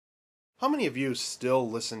How many of you still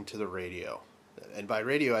listen to the radio? And by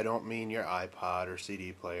radio, I don't mean your iPod or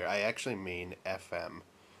CD player. I actually mean FM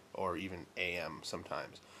or even AM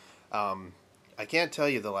sometimes. Um, I can't tell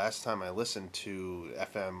you the last time I listened to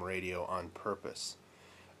FM radio on purpose,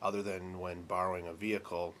 other than when borrowing a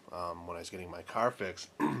vehicle when I was getting my car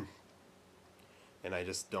fixed, and I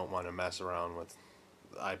just don't want to mess around with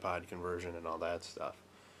iPod conversion and all that stuff.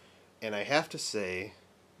 And I have to say,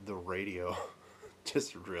 the radio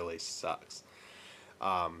just really sucks.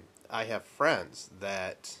 I have friends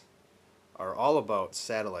that are all about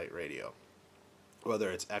satellite radio,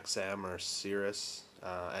 whether it's XM or Sirus.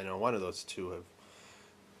 I know one of those two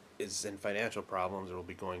is in financial problems or will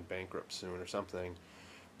be going bankrupt soon or something.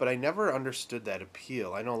 But I never understood that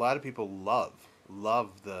appeal. I know a lot of people love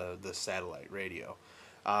the satellite radio.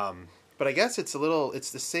 But I guess it's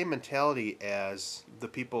the same mentality as the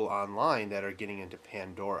people online that are getting into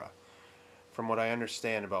Pandora. From what I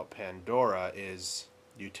understand about Pandora is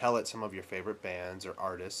you tell it some of your favorite bands or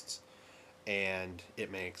artists, and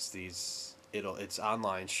it makes it's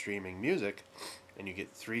online streaming music, and you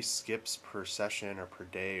get 3 skips per session or per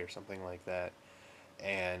day or something like that.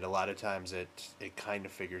 And a lot of times it kind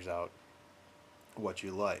of figures out what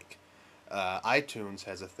you like. iTunes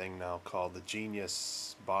has a thing now called the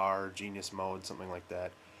Genius Bar, Genius Mode, something like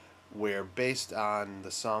that, where based on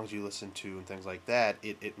the songs you listen to and things like that,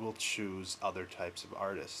 it will choose other types of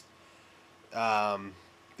artists.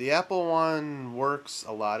 The Apple one works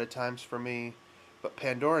a lot of times for me, but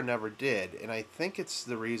Pandora never did, and I think it's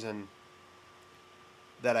the reason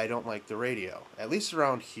that I don't like the radio. At least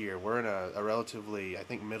around here, we're in a relatively, I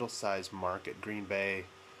think, middle-sized market. Green Bay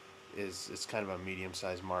is kind of a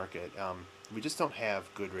medium-sized market. We just don't have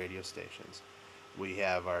good radio stations. We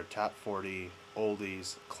have our top 40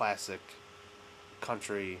 oldies, classic,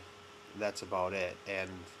 country. That's about it. And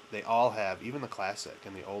they all have, even the classic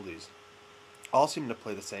and the oldies, all seem to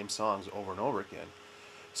play the same songs over and over again.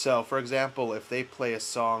 So, for example, if they play a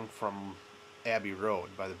song from Abbey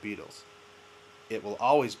Road by the Beatles, it will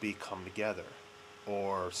always be Come Together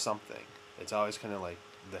or something. It's always kind of like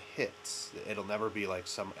the hits. It'll never be like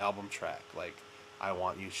some album track like I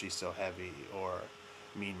Want You, She's So Heavy, or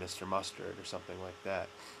Mean Mr. Mustard, or something like that.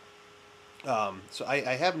 So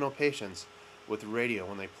I have no patience with radio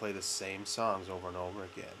when they play the same songs over and over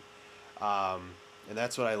again. And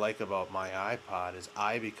that's what I like about my iPod is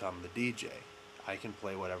I become the DJ. I can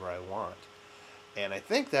play whatever I want. And I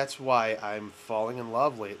think that's why I'm falling in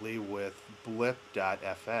love lately with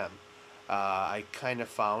blip.fm. I kind of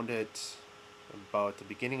found it about the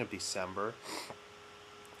beginning of December.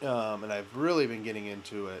 And I've really been getting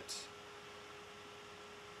into it,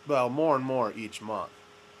 well, more and more each month.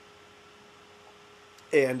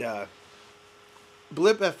 And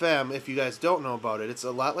Blip FM, if you guys don't know about it, it's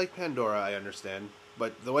a lot like Pandora, I understand.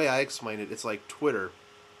 But the way I explain it, it's like Twitter,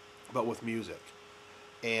 but with music.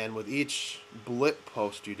 And with each blip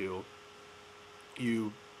post you do,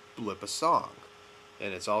 you blip a song.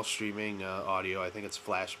 And it's all streaming audio. I think it's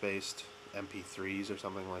flash-based MP3s or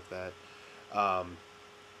something like that.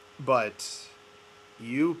 But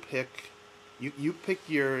you pick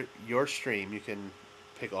your stream. You can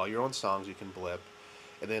pick all your own songs you can blip.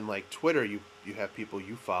 And then like Twitter, you have people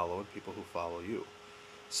you follow and people who follow you.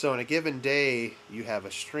 So in a given day, you have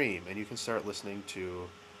a stream, and you can start listening to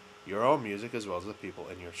your own music as well as the people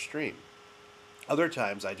in your stream. Other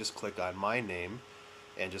times, I just click on my name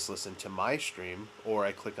and just listen to my stream, or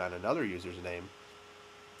I click on another user's name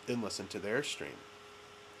and listen to their stream.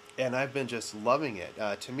 And I've been just loving it.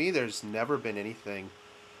 To me, there's never been anything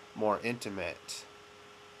more intimate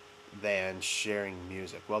than sharing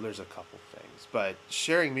music. Well, there's a couple things, but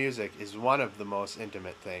sharing music is one of the most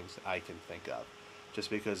intimate things I can think of, just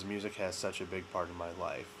because music has such a big part of my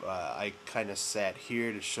life. I kind of sat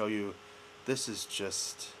here to show you this is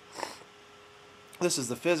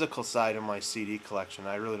the physical side of my CD collection.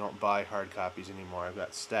 I really don't buy hard copies anymore. I've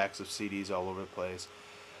got stacks of CDs all over the place.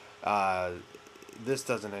 This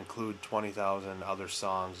doesn't include 20,000 other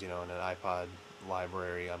songs, in an iPod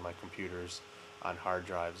library on my computers, on hard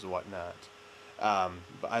drives, whatnot.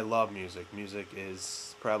 But I love music. Music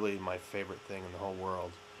is probably my favorite thing in the whole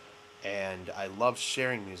world. And I love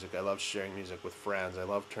sharing music. I love sharing music with friends. I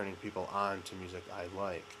love turning people on to music I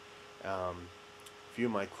like. A few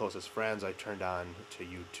of my closest friends I turned on to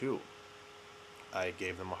U2. I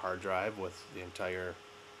gave them a hard drive with the entire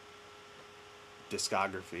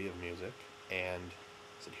discography of music and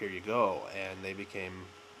said, here you go. And they became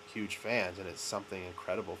huge fans, and it's something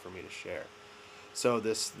incredible for me to share. So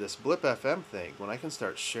this Blip FM thing, when I can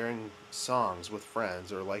start sharing songs with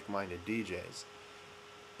friends or like-minded DJs,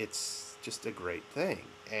 it's just a great thing.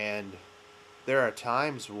 And there are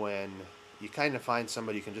times when you kind of find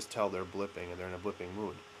somebody you can just tell they're blipping and they're in a blipping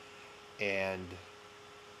mood, and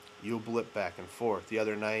you'll blip back and forth. The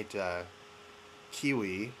other night,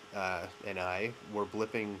 Kiwi and I were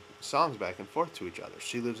blipping songs back and forth to each other.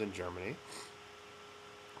 She lives in Germany.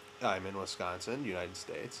 I'm in Wisconsin, United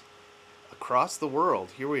States. Across the world,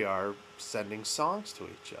 here we are sending songs to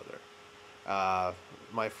each other. Uh,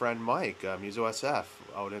 my friend Mike, Muso SF,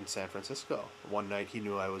 out in San Francisco. One night he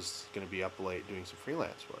knew I was going to be up late doing some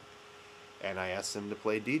freelance work. And I asked him to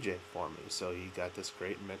play DJ for me. So he got this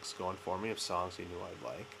great mix going for me of songs he knew I'd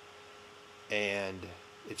like. And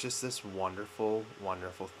it's just this wonderful,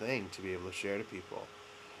 wonderful thing to be able to share to people.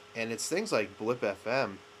 And it's things like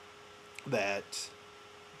that,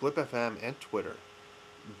 Blip FM and Twitter,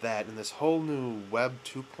 that and this whole new Web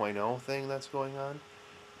 2.0 thing that's going on,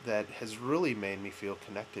 that has really made me feel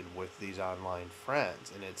connected with these online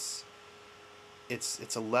friends. And it's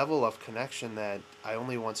a level of connection that I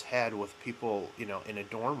only once had with people, in a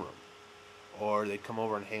dorm room, or they'd come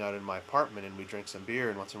over and hang out in my apartment and we drink some beer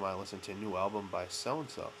and once in a while listen to a new album by so and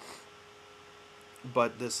so.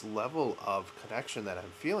 But this level of connection that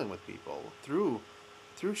I'm feeling with people through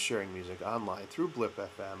sharing music online, through Blip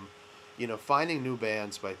FM, finding new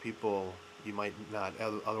bands by people you might not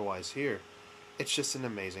otherwise hear, it's just an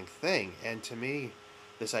amazing thing. And to me,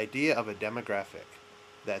 this idea of a demographic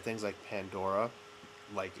that things like Pandora,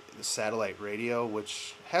 like satellite radio,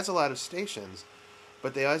 which has a lot of stations,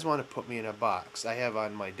 but they always want to put me in a box. I have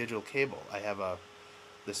on my digital cable, I have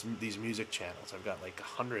these music channels. I've got like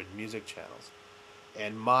 100 music channels,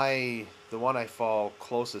 and the one I fall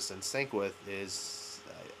closest in sync with is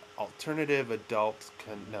alternative adult.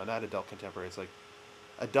 No, not adult contemporary. It's like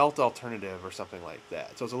adult alternative or something like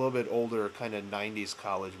that. So it's a little bit older, kind of 90s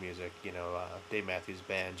college music, Dave Matthews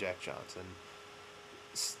Band, Jack Johnson,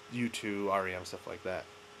 U2, REM, stuff like that.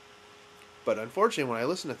 But unfortunately, when I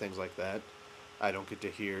listen to things like that, I don't get to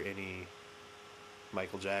hear any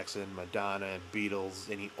Michael Jackson, Madonna,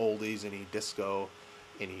 Beatles, any oldies, any disco,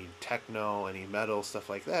 any techno, any metal, stuff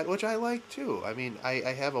like that, which I like too. I mean, I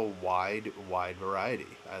have a wide variety.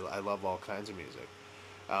 I love all kinds of music.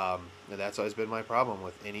 And that's always been my problem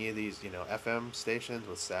with any of these, FM stations,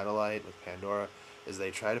 with satellite, with Pandora, is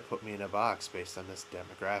they try to put me in a box based on this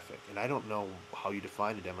demographic. And I don't know how you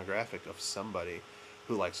define a demographic of somebody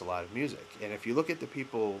who likes a lot of music. And if you look at the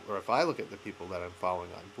people, or if I look at the people that I'm following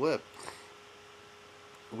on Blip,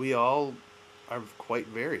 we all are quite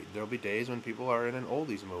varied. There'll be days when people are in an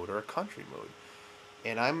oldies mood or a country mood.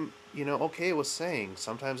 And I'm, okay with saying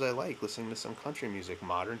sometimes I like listening to some country music,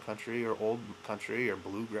 modern country or old country or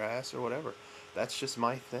bluegrass or whatever. That's just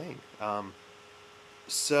my thing.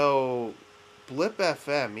 So Blip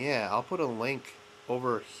FM, yeah, I'll put a link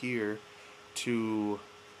over here to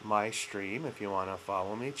my stream if you want to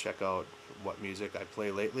follow me. Check out what music I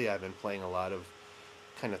play lately. I've been playing a lot of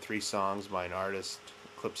kind of 3 songs by an artist,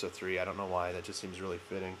 clips of 3. I don't know why, that just seems really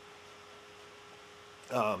fitting.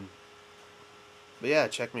 But yeah,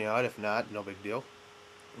 check me out. If not, no big deal.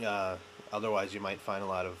 Otherwise, you might find a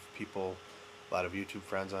lot of people, a lot of YouTube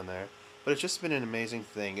friends on there. But it's just been an amazing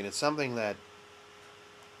thing, and it's something that,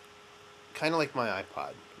 kind of like my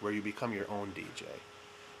iPod, where you become your own DJ.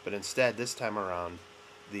 But instead, this time around,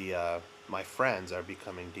 my friends are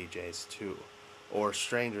becoming DJs too, or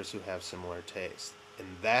strangers who have similar tastes. And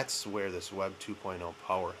that's where this Web 2.0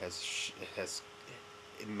 power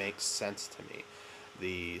it makes sense to me.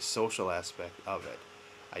 The social aspect of it.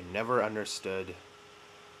 I never understood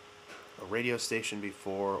a radio station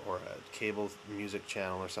before, or a cable music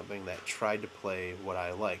channel or something that tried to play what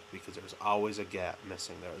I liked, because there was always a gap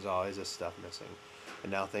missing. There was always a stuff missing.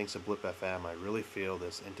 And now, thanks to Blip FM, I really feel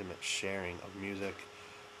this intimate sharing of music,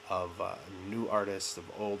 of new artists, of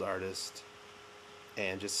old artists,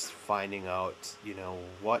 and just finding out,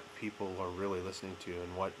 what people are really listening to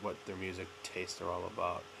and what their music tastes are all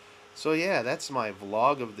about. So yeah, that's my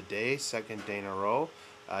vlog of the day, second day in a row.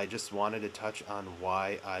 I just wanted to touch on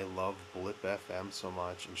why I love Blip FM so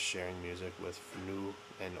much and sharing music with new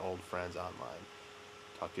and old friends online.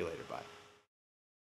 Talk to you later. Bye.